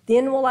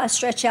 then will I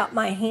stretch out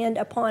my hand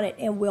upon it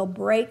and will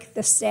break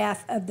the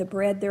staff of the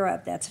bread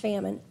thereof, that's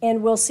famine,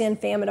 and will send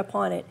famine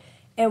upon it,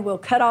 and will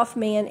cut off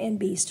man and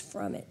beast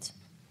from it.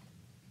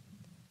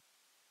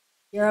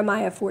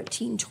 Jeremiah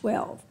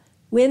 14:12,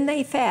 when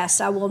they fast,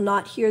 I will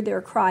not hear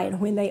their cry, and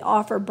when they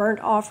offer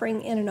burnt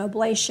offering and an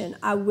oblation,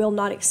 I will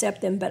not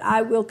accept them, but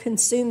I will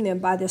consume them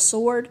by the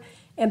sword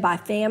and by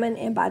famine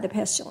and by the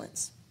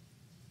pestilence.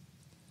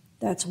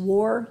 That's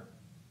war,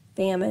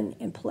 famine,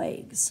 and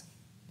plagues.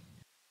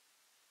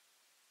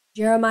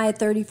 Jeremiah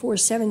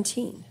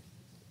 34:17.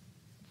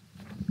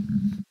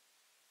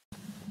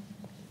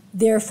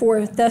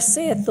 Therefore, thus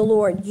saith the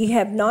Lord, ye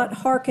have not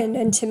hearkened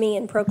unto me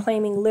in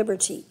proclaiming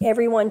liberty,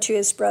 every one to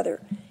his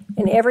brother,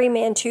 and every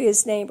man to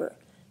his neighbor.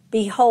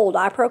 Behold,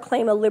 I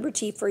proclaim a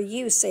liberty for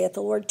you, saith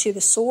the Lord, to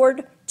the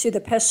sword, to the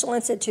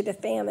pestilence, and to the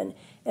famine,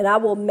 and I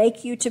will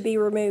make you to be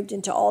removed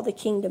into all the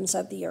kingdoms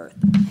of the earth.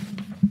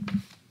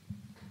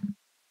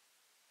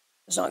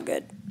 It's not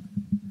good.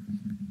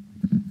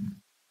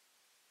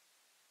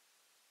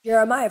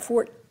 Jeremiah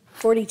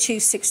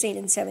 42:16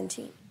 and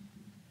 17.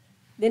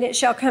 Then it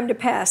shall come to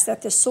pass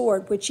that the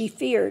sword which ye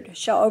feared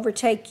shall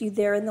overtake you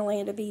there in the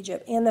land of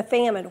Egypt, and the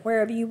famine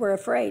whereof you were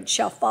afraid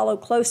shall follow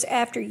close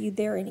after you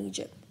there in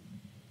Egypt,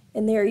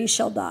 and there ye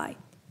shall die.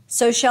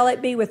 So shall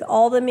it be with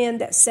all the men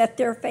that set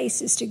their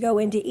faces to go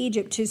into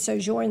Egypt to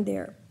sojourn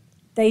there.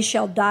 They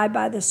shall die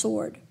by the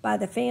sword, by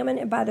the famine,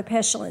 and by the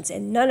pestilence,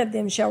 and none of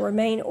them shall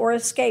remain or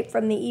escape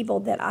from the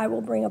evil that I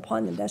will bring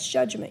upon them. That's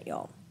judgment,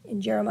 y'all.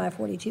 In Jeremiah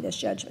 42, that's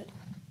judgment.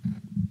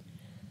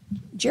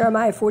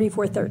 Jeremiah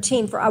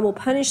 44:13, for I will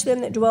punish them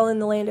that dwell in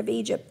the land of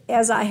Egypt,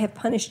 as I have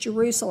punished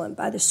Jerusalem,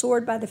 by the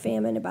sword, by the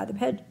famine, and by the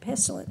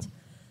pestilence.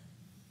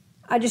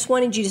 I just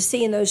wanted you to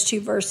see in those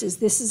two verses,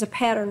 this is a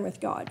pattern with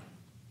God.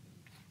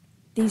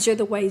 These are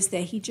the ways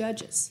that he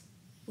judges.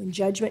 When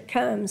judgment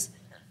comes,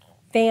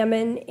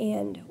 famine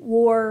and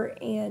war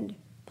and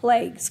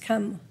plagues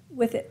come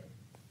with it.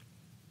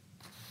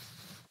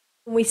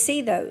 When we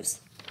see those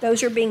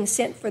are being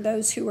sent for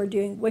those who are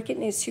doing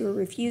wickedness, who are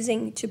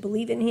refusing to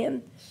believe in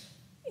him,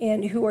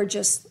 and who are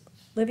just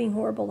living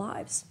horrible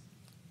lives.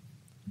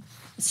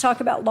 Let's talk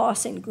about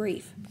loss and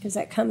grief, because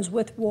that comes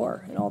with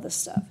war and all this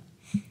stuff.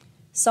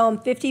 Psalm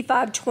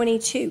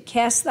 55:22,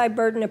 cast thy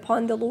burden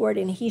upon the Lord,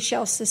 and he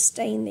shall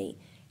sustain thee.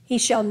 He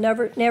shall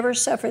never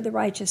suffer the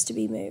righteous to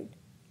be moved.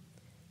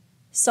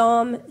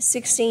 Psalm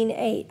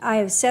 16:8, I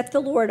have set the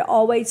Lord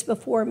always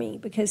before me,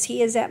 because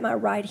he is at my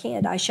right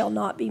hand, I shall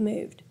not be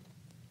moved.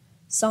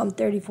 Psalm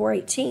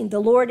 34:18, the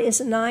Lord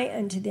is nigh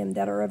unto them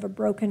that are of a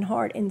broken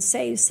heart, and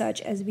saves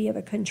such as be of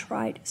a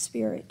contrite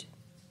spirit.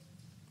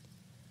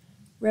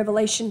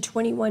 Revelation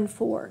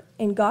 21:4,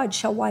 and God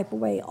shall wipe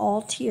away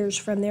all tears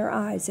from their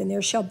eyes, and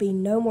there shall be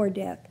no more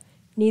death,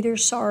 neither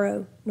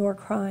sorrow nor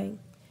crying.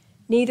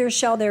 Neither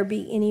shall there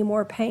be any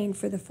more pain,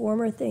 for the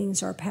former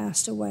things are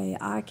passed away.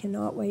 I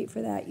cannot wait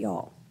for that,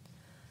 y'all.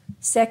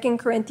 2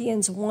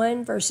 Corinthians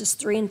 1, verses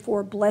 3 and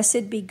 4,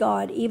 blessed be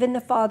God, even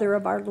the Father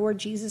of our Lord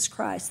Jesus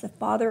Christ, the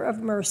Father of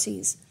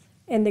mercies,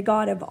 and the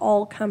God of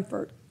all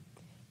comfort,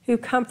 who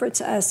comforts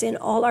us in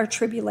all our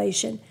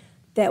tribulation,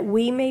 that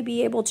we may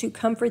be able to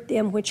comfort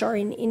them which are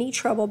in any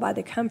trouble by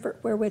the comfort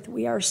wherewith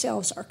we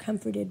ourselves are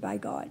comforted by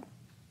God,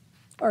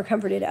 or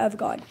comforted of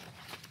God.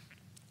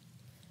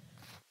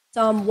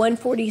 Psalm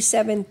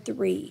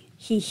 147:3,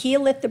 he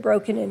healeth the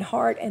broken in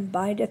heart and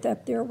bindeth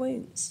up their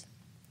wounds.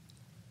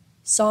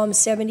 Psalm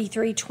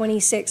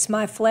 73:26,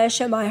 my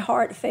flesh and my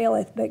heart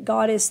faileth, but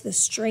God is the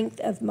strength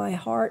of my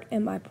heart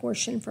and my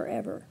portion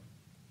forever.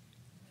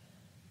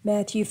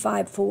 Matthew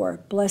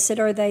 5:4, blessed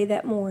are they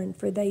that mourn,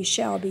 for they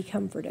shall be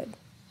comforted.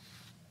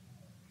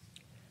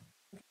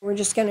 We're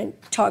just going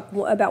to talk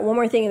about one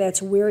more thing, and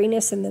that's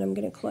weariness, and then I'm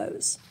going to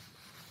close.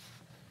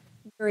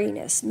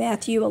 Weariness,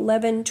 Matthew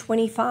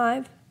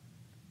 11:25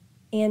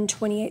 and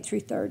 28 through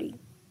 30.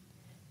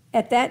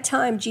 At that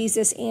time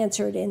Jesus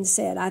answered and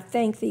said, I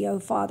thank thee, O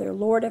Father,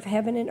 Lord of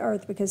heaven and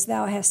earth, because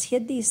thou hast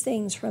hid these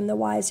things from the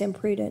wise and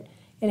prudent,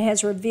 and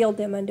hast revealed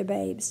them unto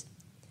babes.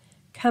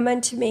 Come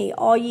unto me,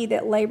 all ye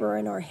that labor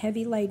and are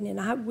heavy laden, and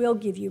I will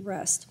give you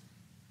rest.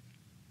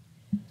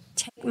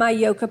 Take my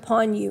yoke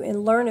upon you,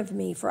 and learn of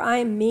me, for I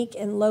am meek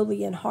and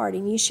lowly in heart,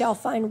 and ye shall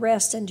find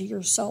rest unto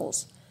your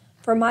souls.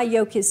 For my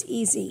yoke is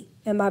easy,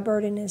 and my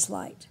burden is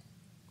light.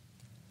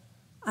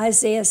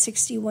 Isaiah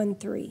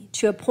 61:3,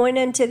 to appoint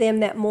unto them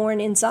that mourn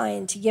in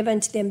Zion, to give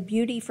unto them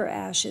beauty for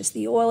ashes,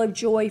 the oil of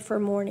joy for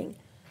mourning,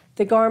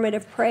 the garment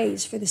of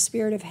praise for the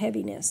spirit of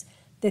heaviness,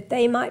 that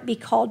they might be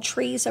called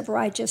trees of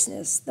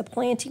righteousness, the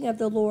planting of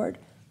the Lord,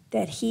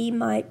 that he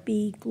might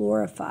be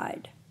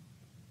glorified.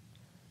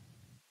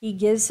 He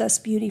gives us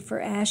beauty for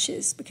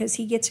ashes because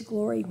he gets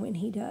glory when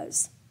he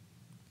does.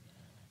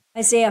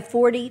 Isaiah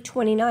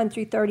 40:29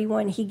 through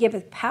 31, he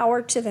giveth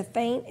power to the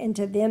faint, and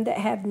to them that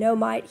have no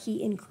might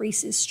he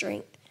increases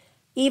strength.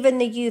 Even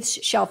the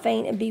youths shall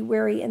faint and be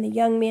weary, and the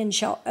young men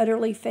shall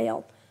utterly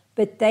fail.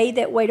 But they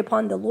that wait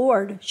upon the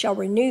Lord shall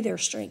renew their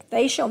strength.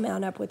 They shall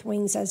mount up with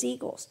wings as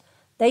eagles.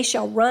 They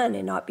shall run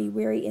and not be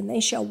weary, and they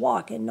shall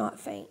walk and not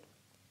faint.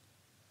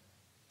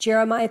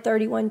 Jeremiah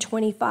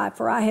 31:25,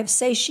 for I have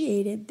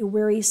satiated the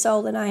weary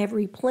soul, and I have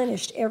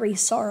replenished every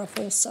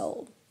sorrowful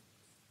soul.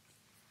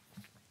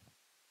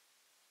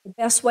 The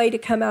best way to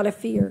come out of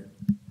fear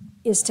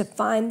is to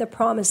find the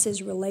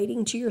promises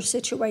relating to your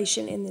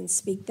situation and then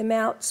speak them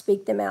out,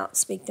 speak them out,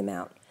 speak them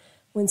out.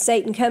 When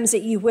Satan comes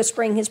at you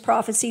whispering his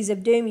prophecies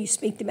of doom, you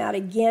speak them out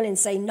again and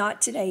say,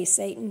 not today,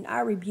 Satan. I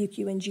rebuke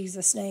you in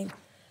Jesus' name.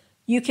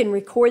 You can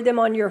record them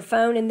on your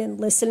phone and then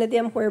listen to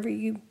them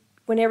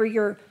whenever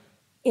you're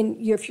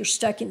if you're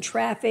stuck in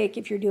traffic,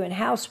 if you're doing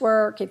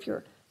housework, if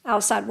you're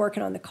outside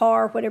working on the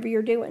car, whatever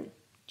you're doing.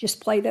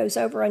 Just play those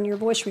over on your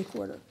voice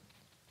recorder.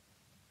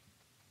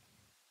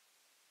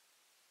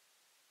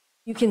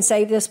 You can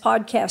save this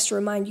podcast to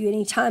remind you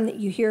anytime that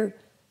you hear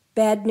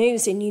bad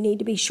news and you need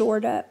to be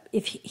shored up.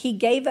 If he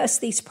gave us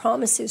these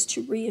promises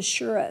to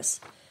reassure us,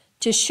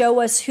 to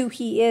show us who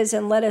he is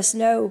and let us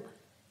know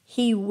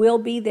he will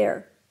be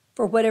there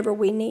for whatever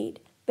we need.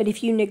 But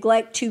if you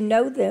neglect to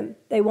know them,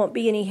 they won't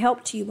be any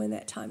help to you when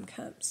that time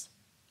comes.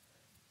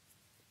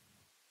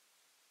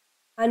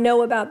 I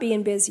know about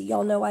being busy.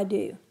 Y'all know I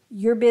do.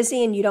 You're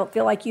busy and you don't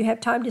feel like you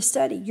have time to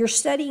study. You're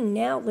studying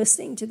now,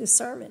 listening to the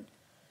sermon.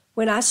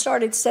 When I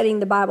started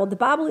studying the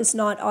Bible is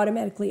not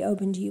automatically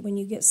open to you when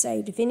you get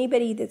saved. If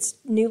anybody that's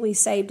newly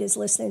saved is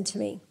listening to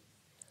me,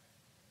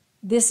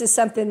 this is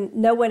something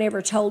no one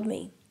ever told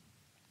me.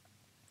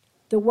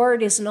 The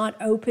word is not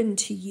open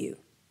to you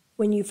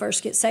when you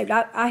first get saved.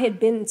 I had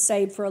been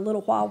saved for a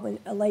little while when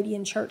a lady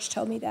in church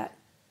told me that.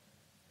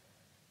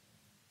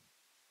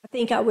 I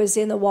think I was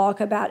in the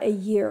walk about a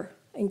year,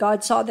 and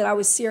God saw that I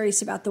was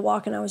serious about the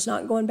walk and I was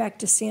not going back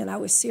to sin. I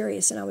was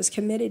serious and I was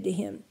committed to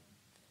him.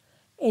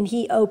 And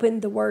he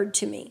opened the word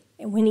to me.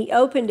 And when he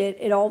opened it,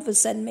 it all of a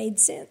sudden made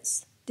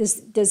sense.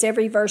 Does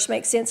every verse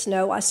make sense?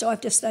 No, I still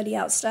have to study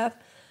out stuff.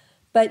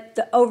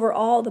 But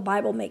overall, the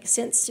Bible makes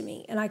sense to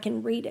me, and I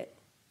can read it,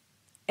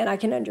 and I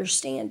can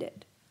understand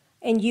it.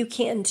 And you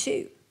can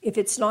too. If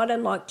it's not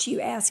unlocked to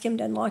you, ask him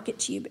to unlock it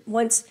to you.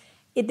 But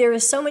there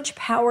is so much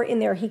power in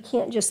there, he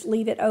can't just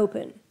leave it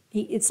open.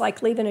 It's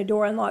like leaving a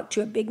door unlocked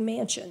to a big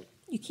mansion.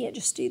 You can't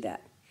just do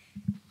that.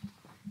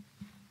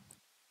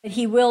 But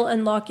he will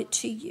unlock it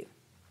to you.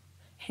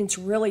 And it's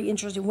really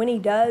interesting. When he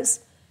does,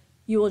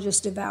 you will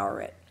just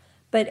devour it.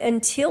 But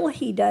until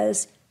he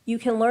does, you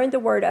can learn the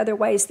word other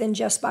ways than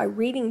just by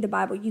reading the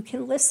Bible. You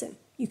can listen.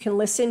 You can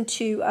listen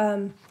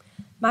to,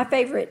 my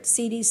favorite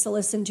CDs to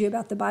listen to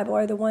about the Bible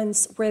are the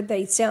ones where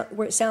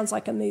it sounds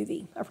like a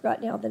movie. I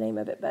forgot now the name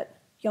of it, but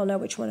y'all know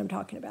which one I'm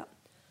talking about.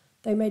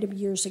 They made them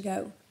years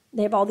ago.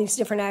 They have all these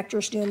different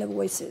actors doing the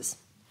voices.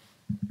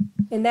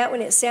 And that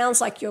one, it sounds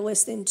like you're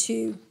listening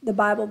to the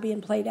Bible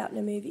being played out in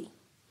a movie.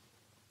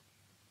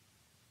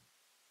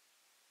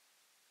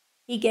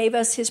 He gave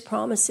us his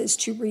promises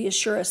to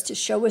reassure us, to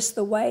show us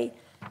the way,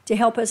 to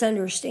help us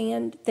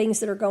understand things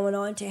that are going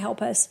on, to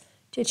help us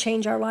to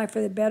change our life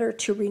for the better,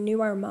 to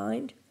renew our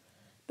mind.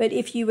 But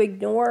if you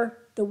ignore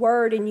the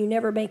word and you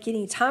never make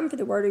any time for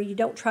the word, or you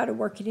don't try to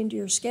work it into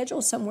your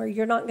schedule somewhere,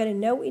 you're not going to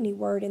know any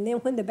word. And then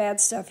when the bad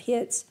stuff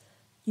hits,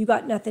 you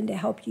got nothing to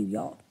help you,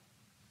 y'all.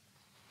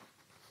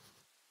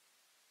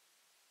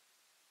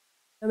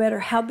 No matter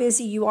how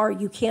busy you are,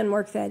 you can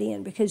work that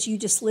in because you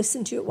just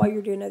listen to it while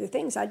you're doing other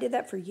things. I did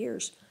that for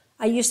years.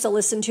 I used to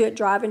listen to it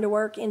driving to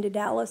work into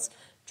Dallas,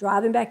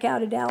 driving back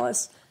out of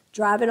Dallas,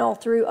 driving all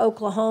through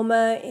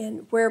Oklahoma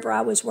and wherever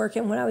I was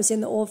working when I was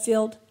in the oil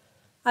field.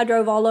 I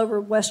drove all over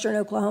western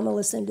Oklahoma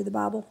listening to the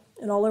Bible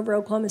and all over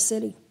Oklahoma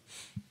City.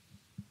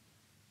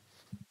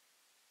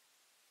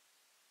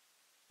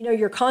 You know,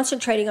 you're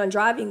concentrating on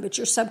driving, but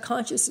your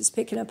subconscious is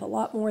picking up a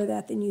lot more of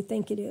that than you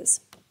think it is.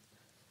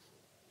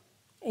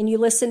 And you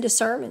listen to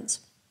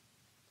sermons.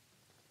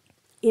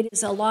 It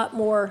is a lot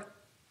more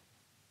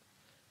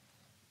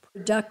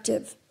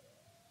productive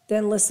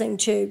than listening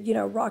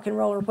to, rock and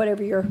roll or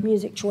whatever your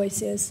music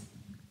choice is.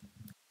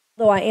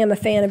 Though I am a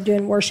fan of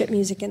doing worship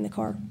music in the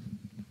car.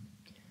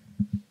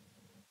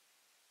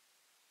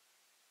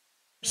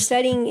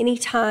 Studying any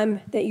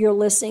time that you're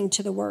listening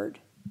to the word.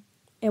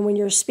 And when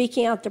you're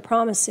speaking out the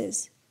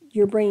promises,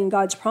 you're bringing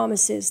God's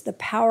promises, the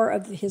power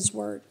of his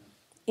word,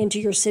 into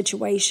your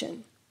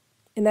situation.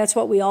 And that's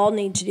what we all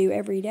need to do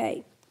every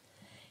day.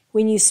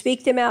 When you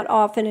speak them out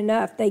often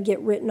enough, they get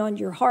written on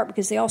your heart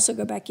because they also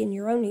go back in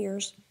your own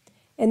ears.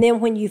 And then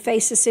when you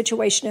face a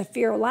situation of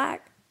fear or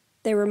lack,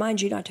 they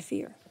remind you not to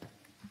fear.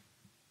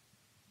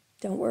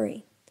 Don't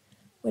worry.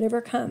 Whatever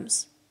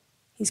comes,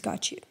 he's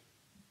got you.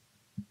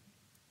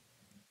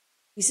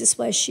 Jesus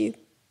bless you.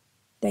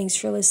 Thanks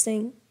for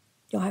listening.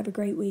 You'll have a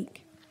great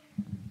week.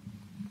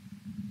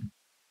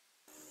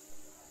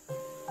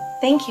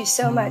 Thank you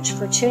so much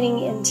for tuning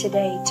in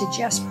today to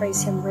Just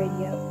Praise Him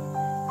Radio.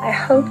 I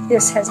hope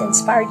this has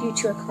inspired you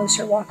to a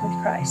closer walk with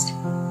Christ.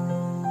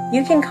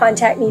 You can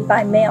contact me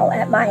by mail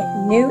at my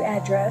new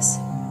address,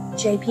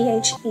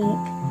 JPH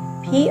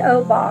Inc.,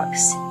 P.O.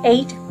 Box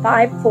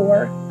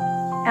 854,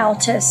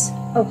 Altus,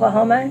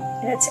 Oklahoma.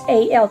 That's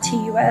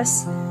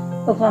ALTUS,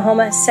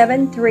 Oklahoma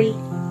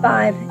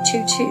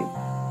 73522.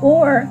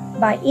 Or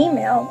by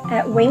email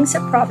at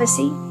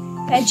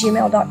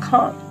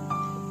wingsofprophecy@gmail.com.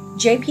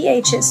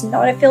 JPH is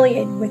not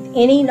affiliated with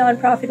any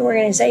nonprofit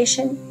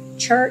organization,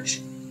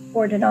 church,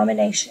 or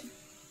denomination.